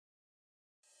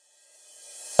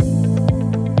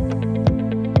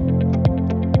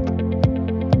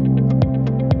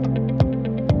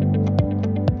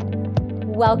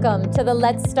welcome to the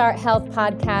Let's Start Health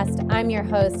podcast. I'm your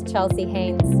host, Chelsea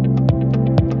Haynes.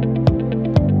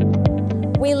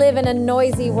 We live in a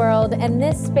noisy world, and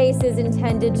this space is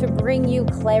intended to bring you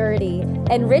clarity,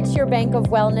 enrich your bank of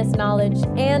wellness knowledge,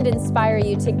 and inspire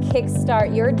you to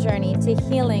kickstart your journey to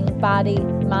healing body,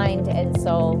 mind, and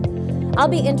soul. I'll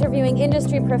be interviewing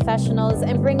industry professionals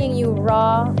and bringing you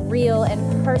raw, real,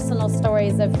 and personal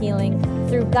stories of healing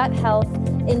through gut health,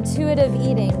 intuitive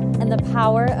eating, and the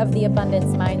power of the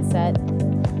abundance mindset.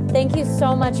 Thank you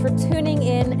so much for tuning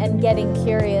in and getting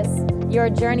curious. Your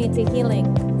journey to healing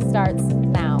starts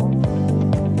now.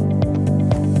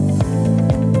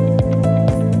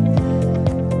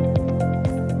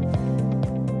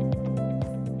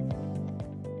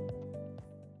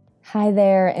 Hi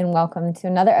there, and welcome to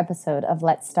another episode of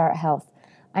Let's Start Health.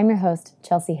 I'm your host,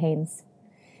 Chelsea Haynes.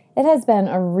 It has been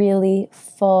a really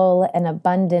full and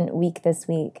abundant week this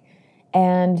week,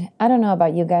 and I don't know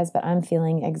about you guys, but I'm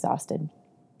feeling exhausted.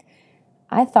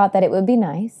 I thought that it would be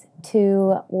nice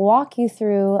to walk you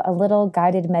through a little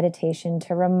guided meditation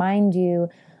to remind you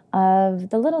of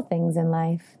the little things in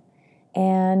life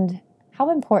and how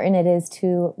important it is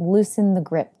to loosen the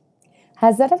grip.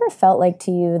 Has that ever felt like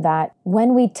to you that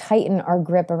when we tighten our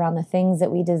grip around the things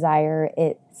that we desire,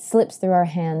 it slips through our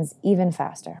hands even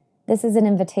faster? This is an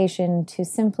invitation to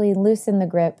simply loosen the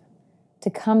grip, to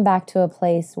come back to a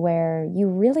place where you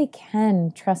really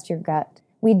can trust your gut.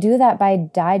 We do that by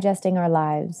digesting our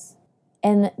lives.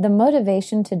 And the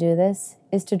motivation to do this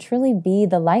is to truly be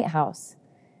the lighthouse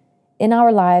in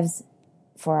our lives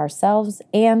for ourselves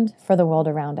and for the world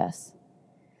around us.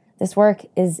 This work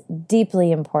is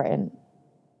deeply important.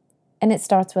 And it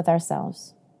starts with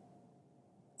ourselves.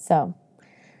 So,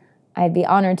 I'd be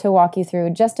honored to walk you through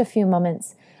just a few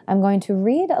moments. I'm going to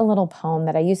read a little poem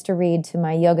that I used to read to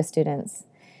my yoga students.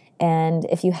 And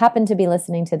if you happen to be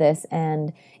listening to this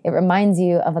and it reminds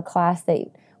you of a class that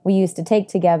we used to take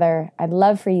together, I'd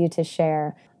love for you to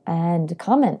share and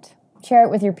comment. Share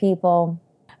it with your people.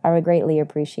 I would greatly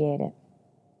appreciate it.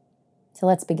 So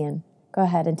let's begin. Go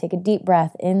ahead and take a deep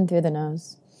breath in through the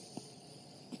nose.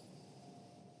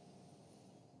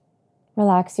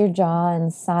 Relax your jaw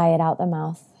and sigh it out the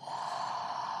mouth.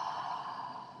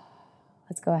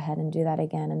 Let's go ahead and do that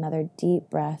again. Another deep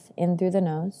breath in through the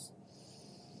nose.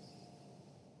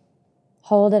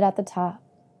 Hold it at the top.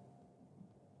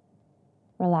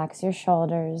 Relax your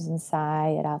shoulders and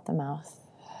sigh it out the mouth.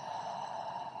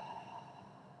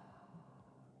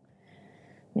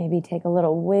 Maybe take a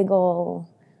little wiggle.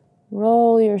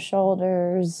 Roll your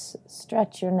shoulders.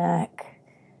 Stretch your neck.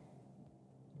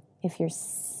 If you're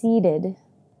seated,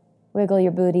 wiggle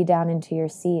your booty down into your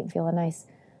seat. Feel a nice,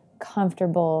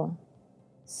 comfortable,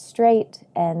 straight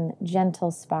and gentle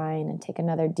spine. And take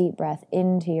another deep breath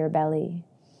into your belly.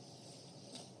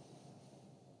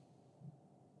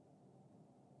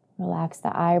 Relax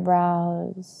the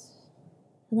eyebrows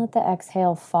and let the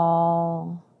exhale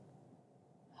fall.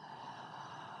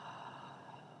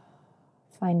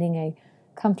 Finding a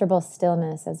comfortable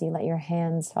stillness as you let your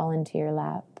hands fall into your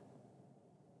lap.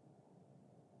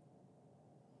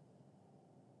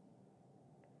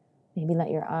 Maybe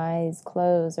let your eyes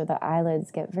close or the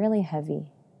eyelids get really heavy.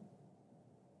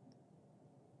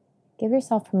 Give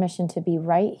yourself permission to be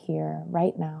right here,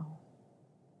 right now.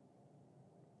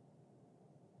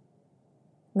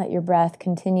 Let your breath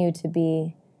continue to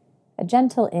be a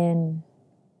gentle in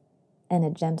and a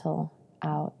gentle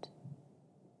out.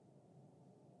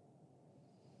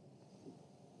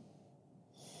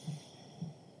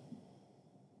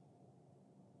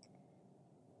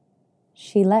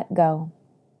 She let go.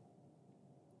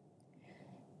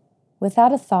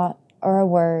 Without a thought or a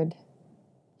word,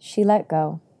 she let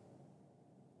go.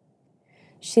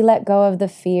 She let go of the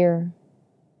fear.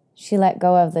 She let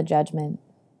go of the judgment.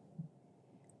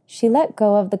 She let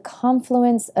go of the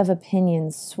confluence of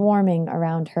opinions swarming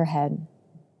around her head.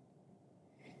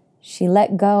 She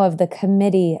let go of the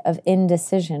committee of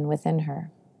indecision within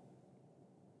her.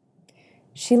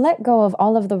 She let go of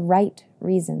all of the right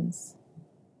reasons.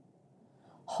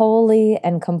 Wholly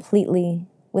and completely,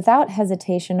 without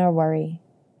hesitation or worry,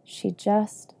 she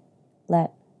just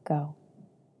let go.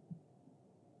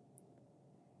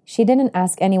 She didn't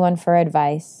ask anyone for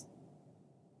advice.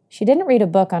 She didn't read a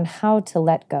book on how to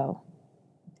let go.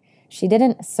 She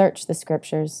didn't search the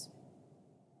scriptures.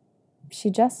 She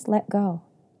just let go.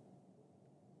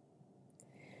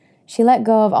 She let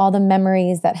go of all the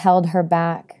memories that held her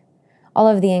back, all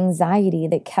of the anxiety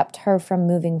that kept her from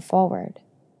moving forward.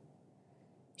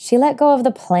 She let go of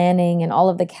the planning and all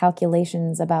of the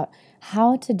calculations about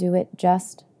how to do it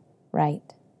just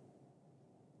right.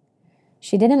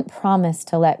 She didn't promise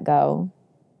to let go.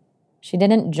 She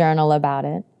didn't journal about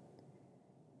it.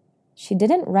 She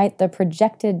didn't write the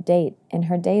projected date in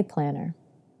her day planner.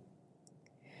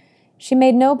 She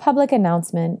made no public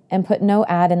announcement and put no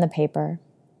ad in the paper.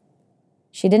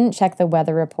 She didn't check the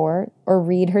weather report or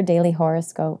read her daily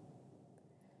horoscope.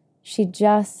 She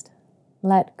just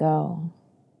let go.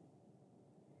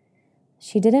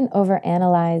 She didn't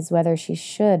overanalyze whether she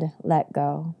should let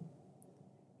go.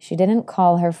 She didn't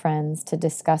call her friends to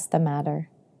discuss the matter.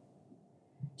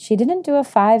 She didn't do a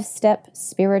 5-step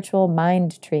spiritual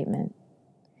mind treatment.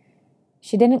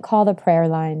 She didn't call the prayer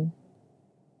line.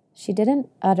 She didn't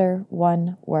utter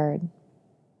one word.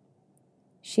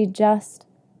 She just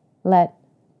let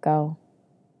go.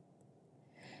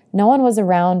 No one was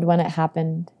around when it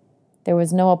happened. There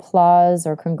was no applause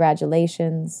or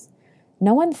congratulations.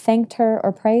 No one thanked her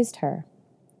or praised her.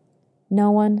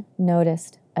 No one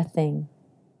noticed a thing.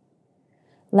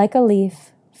 Like a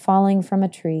leaf falling from a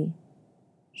tree,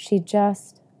 she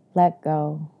just let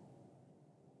go.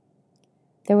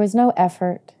 There was no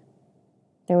effort.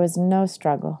 There was no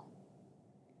struggle.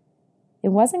 It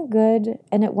wasn't good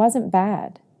and it wasn't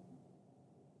bad.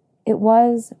 It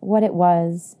was what it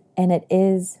was, and it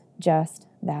is just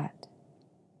that.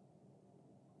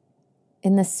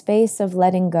 In the space of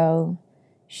letting go,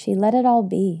 she let it all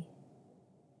be.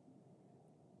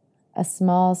 A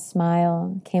small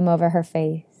smile came over her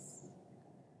face.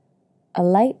 A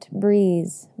light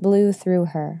breeze blew through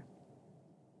her,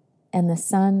 and the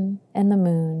sun and the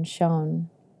moon shone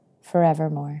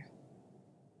forevermore.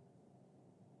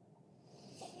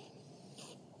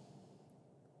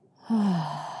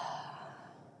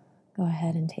 Go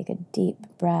ahead and take a deep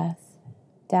breath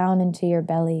down into your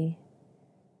belly,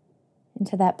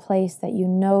 into that place that you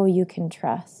know you can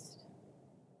trust.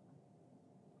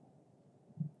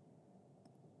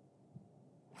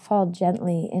 Fall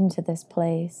gently into this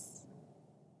place.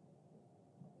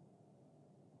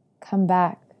 Come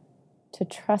back to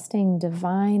trusting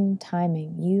divine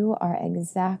timing. You are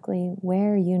exactly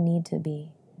where you need to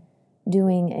be,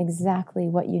 doing exactly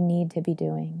what you need to be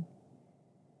doing.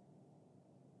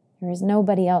 There is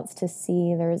nobody else to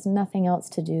see. There is nothing else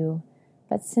to do,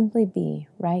 but simply be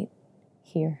right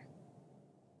here.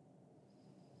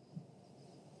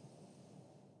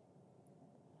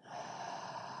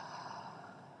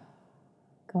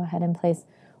 Go ahead and place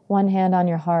one hand on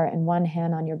your heart and one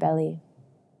hand on your belly,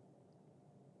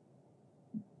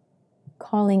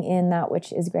 calling in that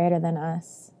which is greater than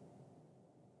us,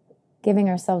 giving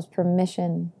ourselves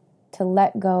permission to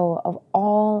let go of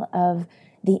all of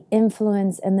the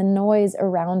influence and the noise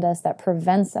around us that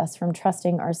prevents us from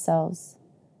trusting ourselves.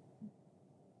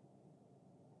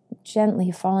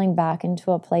 Gently falling back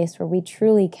into a place where we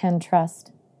truly can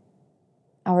trust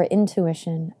our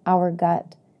intuition, our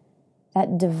gut,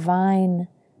 that divine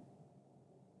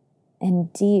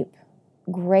and deep,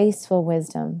 graceful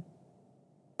wisdom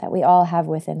that we all have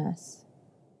within us.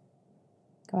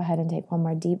 Go ahead and take one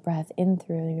more deep breath in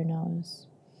through your nose.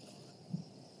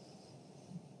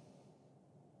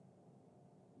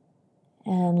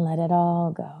 And let it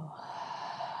all go.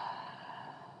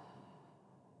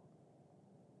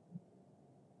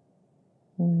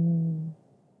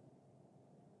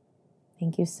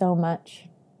 Thank you so much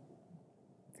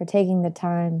for taking the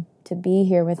time to be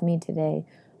here with me today,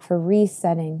 for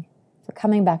resetting, for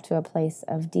coming back to a place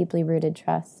of deeply rooted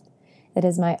trust. It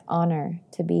is my honor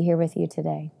to be here with you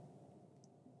today.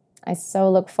 I so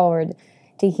look forward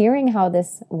to hearing how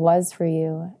this was for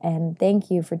you, and thank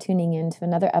you for tuning in to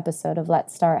another episode of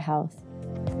Let's Start Health.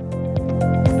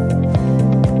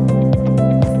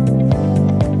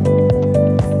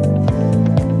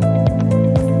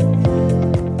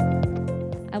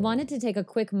 I wanted to take a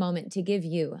quick moment to give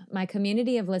you, my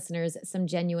community of listeners, some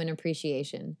genuine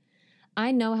appreciation.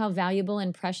 I know how valuable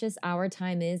and precious our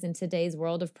time is in today's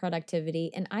world of productivity,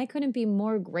 and I couldn't be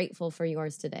more grateful for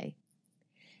yours today.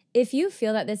 If you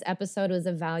feel that this episode was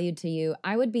of value to you,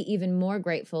 I would be even more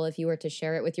grateful if you were to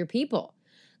share it with your people.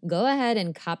 Go ahead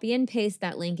and copy and paste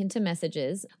that link into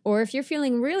messages, or if you're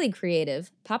feeling really creative,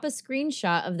 pop a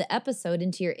screenshot of the episode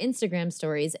into your Instagram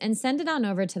stories and send it on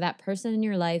over to that person in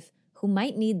your life who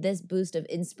might need this boost of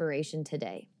inspiration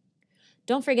today.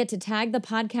 Don't forget to tag the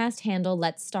podcast handle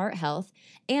Let's Start Health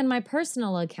and my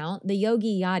personal account, The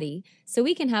Yogi Yadi, so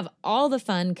we can have all the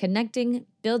fun connecting,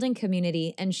 building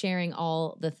community, and sharing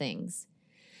all the things.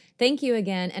 Thank you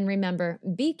again, and remember,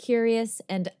 be curious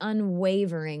and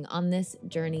unwavering on this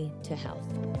journey to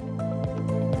health.